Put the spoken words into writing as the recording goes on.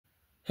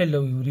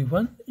Hello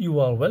everyone, you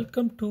are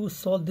welcome to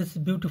solve this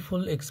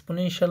beautiful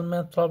exponential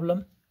math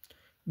problem,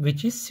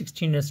 which is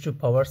 16 raised to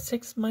power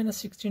 6 minus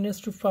 16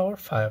 raised to power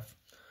 5.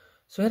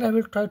 So here I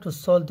will try to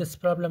solve this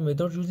problem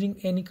without using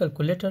any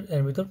calculator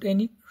and without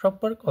any rough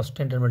work or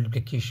standard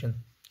multiplication.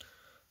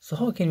 So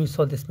how can we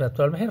solve this math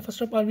problem? Here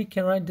first of all we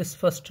can write this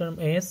first term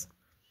as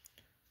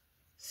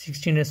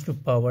 16 raised to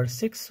power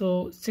 6.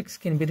 So 6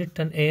 can be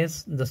written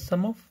as the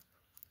sum of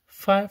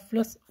 5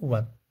 plus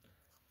 1.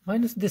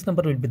 Minus this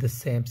number will be the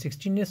same,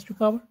 16 raised to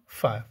power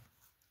 5.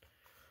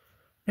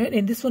 And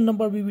in this one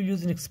number we will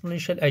use an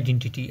exponential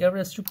identity, a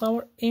raised to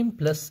power m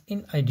plus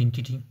n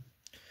identity.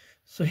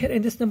 So here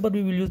in this number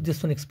we will use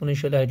this one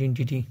exponential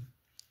identity,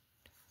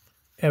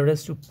 a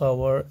raised to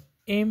power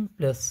m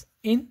plus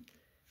n,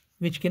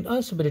 which can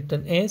also be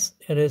written as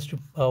a raised to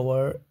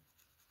power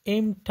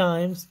m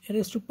times a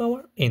raised to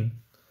power n.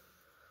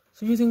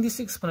 So using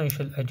this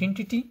exponential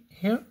identity,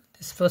 here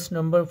this first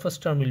term will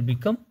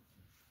become,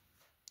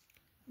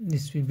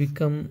 this will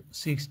become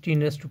 16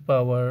 raised to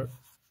power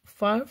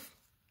 5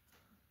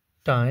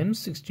 times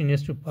 16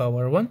 raised to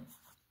power 1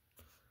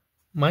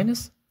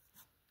 minus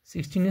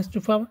 16 raised to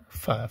power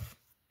 5.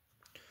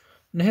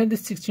 Now here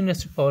this 16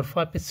 raised to power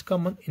 5 is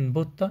common in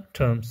both the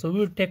terms. So we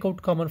will take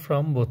out common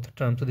from both the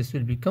terms. So this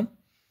will become,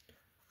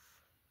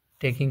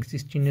 taking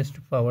 16 raised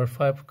to power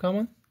 5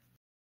 common.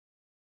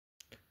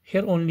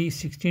 Here only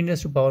 16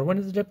 raised to power 1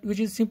 is left, which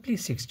is simply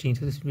 16.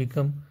 So this will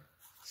become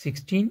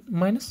 16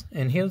 minus,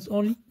 and here is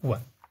only 1.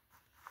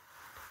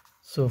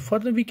 So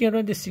further we can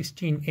write this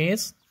 16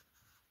 as,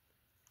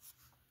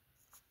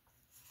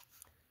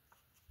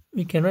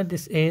 we can write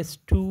this as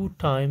 2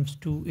 times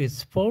 2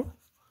 is 4,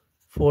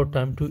 4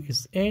 times 2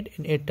 is 8,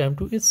 and 8 times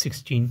 2 is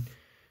 16.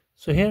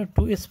 So here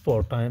 2 is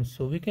 4 times.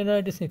 So we can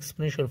write this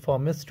exponential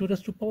form as 2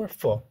 raised to power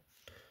 4.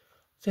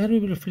 So here we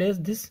will replace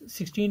this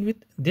 16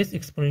 with this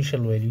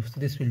exponential value. So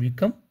this will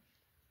become,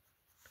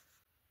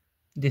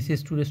 this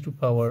is 2 raised to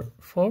power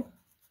 4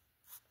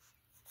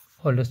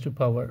 whole raised to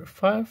power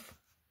 5,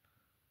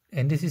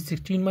 and this is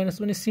 16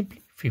 minus 1 is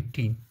simply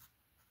 15.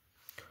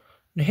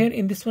 Now here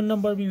in this one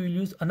number we will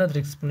use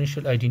another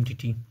exponential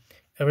identity,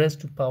 a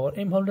raised to power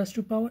m whole raised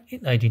to power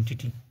n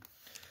identity.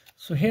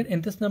 So here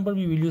in this number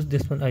we will use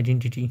this one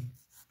identity,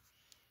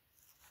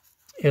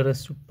 a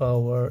raised to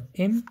power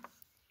m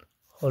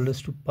whole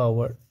raised to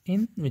power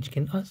n, which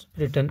can also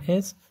be written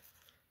as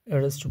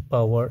a raised to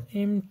power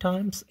m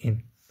times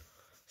n.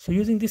 So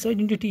using this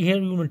identity,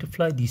 here we will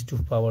multiply these two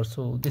powers.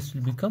 So this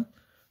will become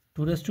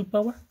 2 raised to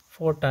power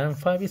 4 times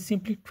 5 is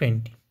simply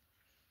 20.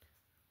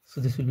 So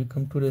this will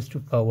become 2 raised to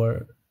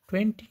power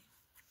 20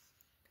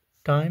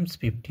 times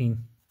 15.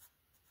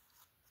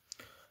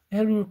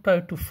 Here we will try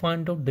to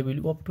find out the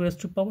value of 2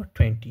 raised to power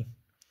 20.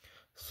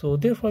 So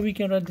therefore we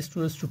can write this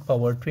 2 raised to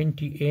power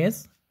 20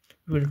 as,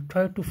 we will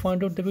try to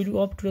find out the value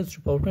of 2 raised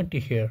to power 20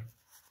 here.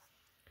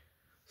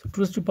 So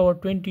 2 raised to power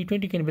 20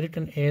 can be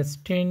written as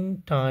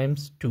 10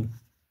 times 2.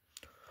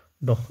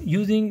 Now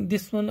using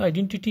this one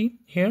identity,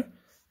 here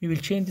we will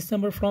change this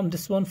number from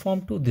this one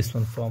form to this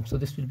one form. So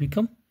this will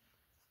become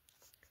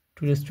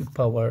 2 raised to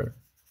power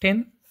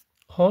 10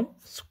 whole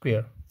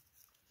square.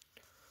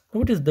 Now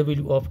what is the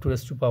value of 2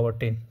 raised to power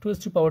 10? 2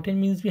 raised to power 10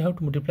 means we have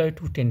to multiply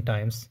 2 10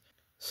 times.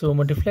 So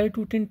multiply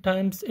 2 10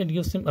 times, it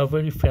gives him a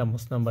very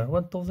famous number,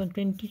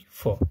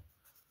 1024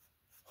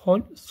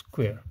 whole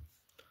square.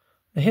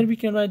 Now here we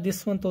can write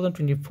this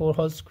 1024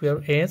 whole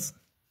square as,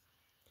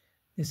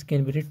 this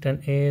can be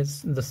written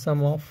as the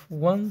sum of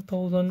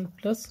 1000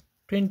 plus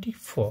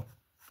 24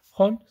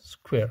 whole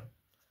square.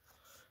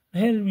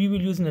 Here we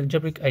will use an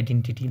algebraic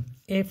identity,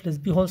 a plus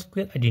b whole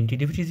square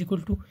identity, which is equal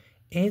to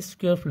a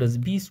square plus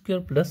b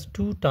square plus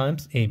 2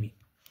 times ab.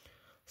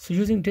 So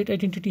using that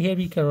identity, here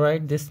we can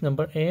write this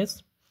number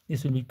as,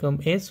 this will become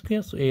a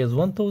square, so a is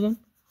 1000,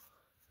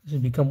 this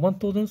will become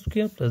 1000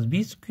 square plus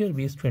b square,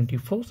 b is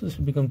 24, so this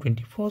will become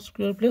 24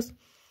 square plus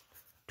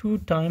 2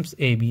 times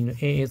ab. Now,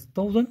 a is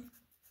 1000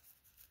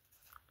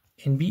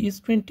 and b is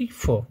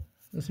 24,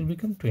 this will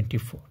become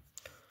 24.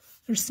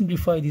 Let's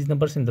simplify these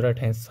numbers in the right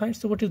hand side.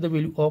 So what is the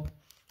value of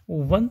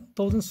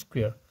 1000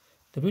 square?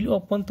 The value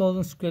of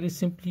 1000 square is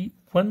simply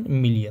 1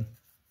 million.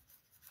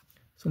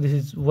 So this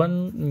is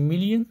 1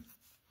 million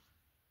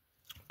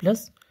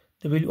plus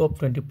the value of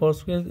 24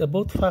 square is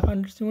about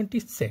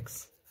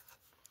 576,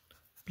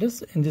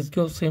 plus, and this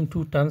gives same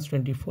 2 times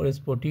 24 is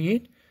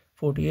 48.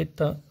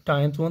 48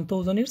 times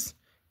 1000 is,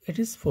 it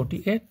is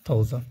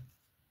 48,000.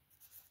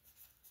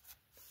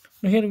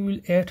 Now here we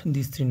will add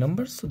these three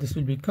numbers. So this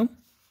will become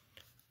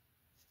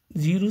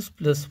zeros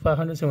plus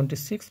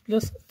 576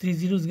 plus 3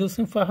 zeros gives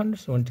him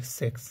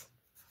 576,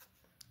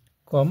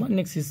 comma,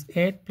 next is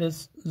 8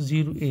 plus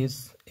 0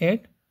 is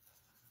 8,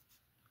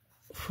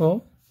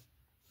 4,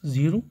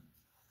 0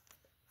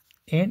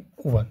 and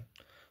 1.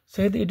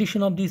 So the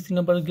addition of these three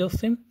numbers gives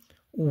him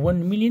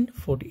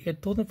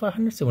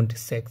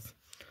 1,048,576.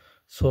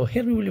 So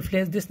here we will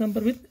replace this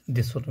number with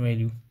this one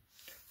value.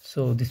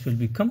 So this will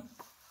become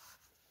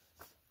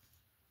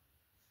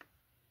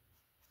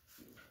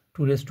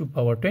 2 raised to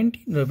power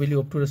 20. The value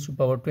of 2 raised to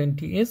power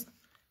 20 is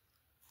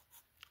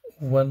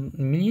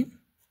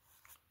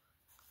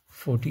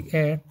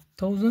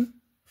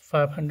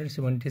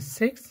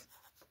 1,048,576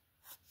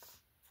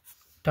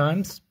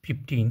 times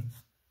 15.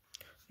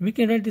 We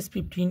can write this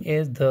 15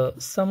 as the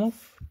sum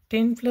of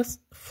 10 plus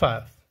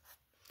 5.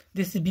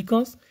 This is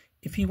because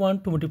if you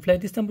want to multiply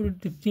this number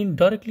with 15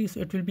 directly,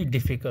 so it will be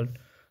difficult.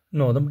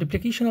 No, the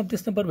multiplication of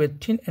this number with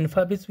 10 and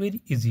 5 is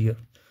very easier.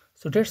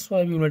 So that's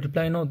why we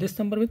multiply now this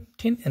number with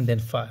 10 and then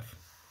 5.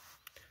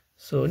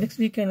 So next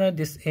we can write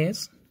this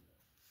as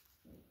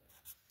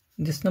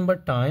this number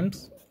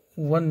times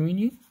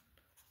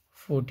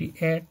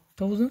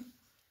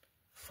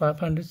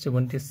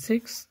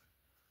 1,048,576.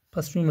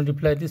 First we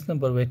multiply this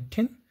number with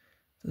 10.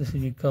 So this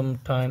will become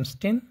times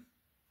 10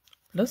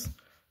 plus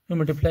we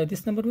multiply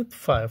this number with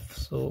 5.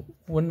 So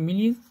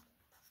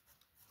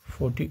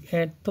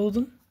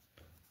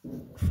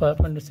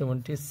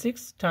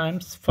 1,048,576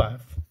 times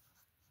 5.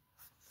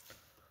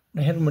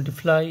 Now here we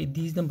multiply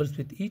these numbers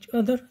with each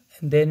other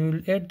and then we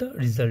will add the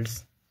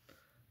results.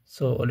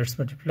 So let's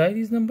multiply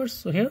these numbers.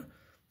 So here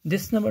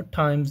this number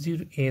times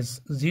 0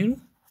 is 0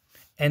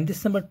 and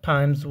this number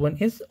times 1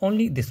 is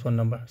only this one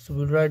number. So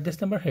we'll write this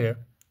number here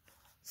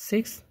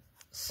 6,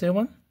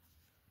 7,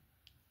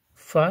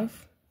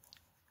 5,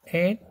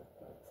 8,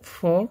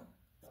 4,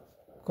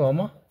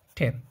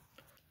 10.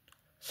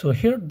 So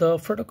here the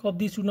product of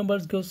these two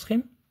numbers gives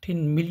him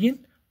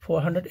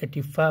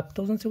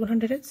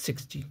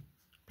 10,485,760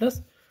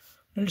 plus.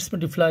 Now let's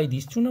multiply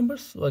these two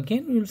numbers. So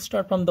again we will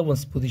start from the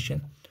ones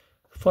position.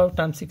 5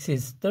 times 6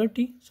 is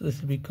 30, so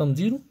this will become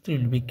 0, 3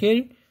 will be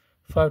carried.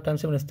 5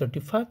 times 7 is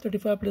 35,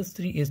 35 plus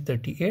 3 is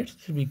 38, so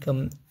this will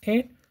become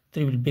 8,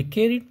 3 will be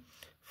carried.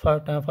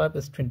 5 times 5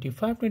 is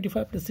 25,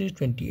 25 plus 3 is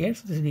 28,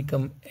 so this will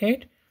become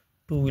 8,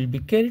 2 will be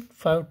carried.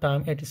 5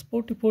 times 8 is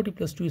 40, 40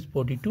 plus 2 is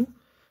 42,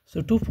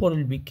 so 2, 4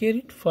 will be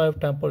carried. 5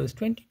 times 4 is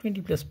 20,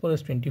 20 plus 4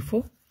 is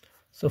 24,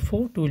 so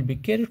 4, 2 will be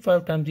carried.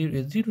 5 times 0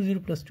 is 0, 0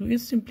 plus 2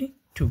 is simply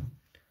 2,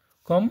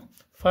 5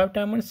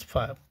 times 1 is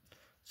 5.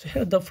 So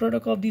here the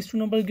product of these two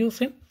numbers gives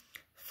him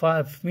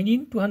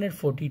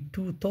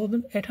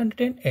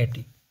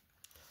 5,242,880.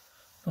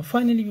 Now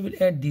finally we will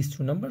add these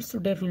two numbers, so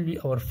that will be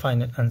our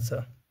final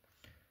answer.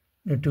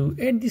 Now to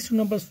add these two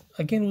numbers,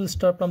 again we will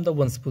start from the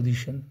ones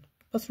position.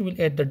 First we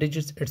will add the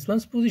digits at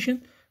ones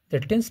position,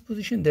 that tens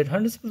position, that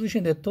hundreds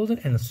position, that thousand,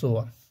 and so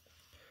on.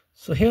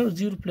 So here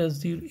 0 plus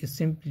 0 is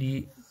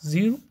simply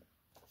 0.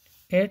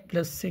 8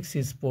 plus 6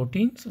 is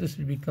 14, so this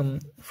will become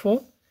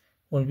 4.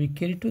 1 will be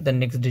carried to the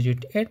next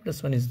digit. 8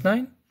 plus 1 is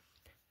 9.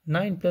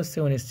 9 plus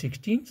 7 is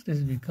 16, so this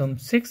will become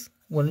 6.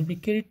 1 will be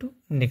carried to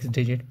next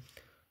digit.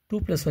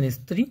 2 plus 1 is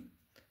 3.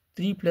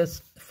 3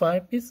 plus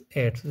 5 is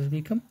 8, so this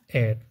will become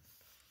 8.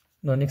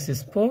 Now next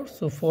is 4,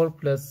 so 4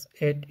 plus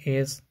 8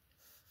 is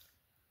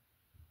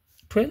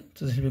 12,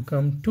 so this will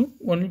become 2.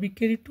 1 will be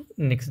carried to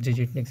next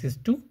digit. Next is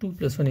 2. 2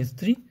 plus 1 is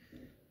 3.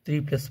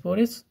 3 plus 4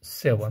 is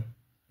 7,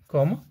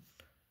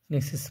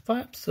 next is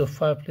 5, so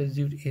 5 plus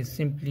 0 is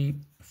simply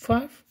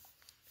 5,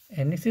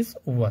 and next is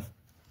 1.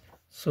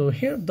 So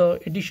here the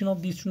addition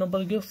of these two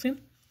numbers gives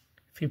him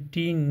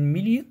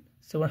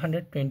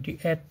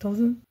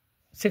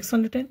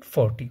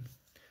 15,728,640.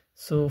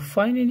 So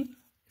finally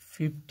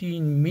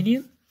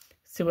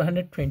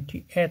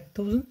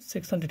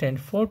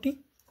 15,728,640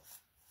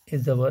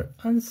 is our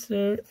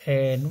answer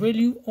and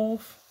value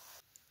of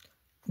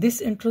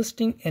this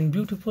interesting and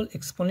beautiful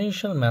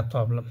exponential math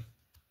problem.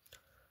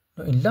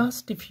 Now in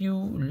last, if you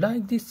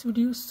like this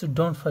video, so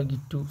don't forget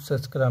to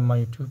subscribe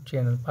my YouTube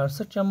channel for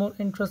such a more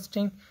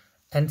interesting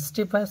and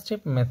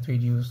step-by-step math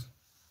videos.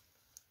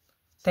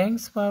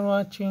 Thanks for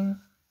watching.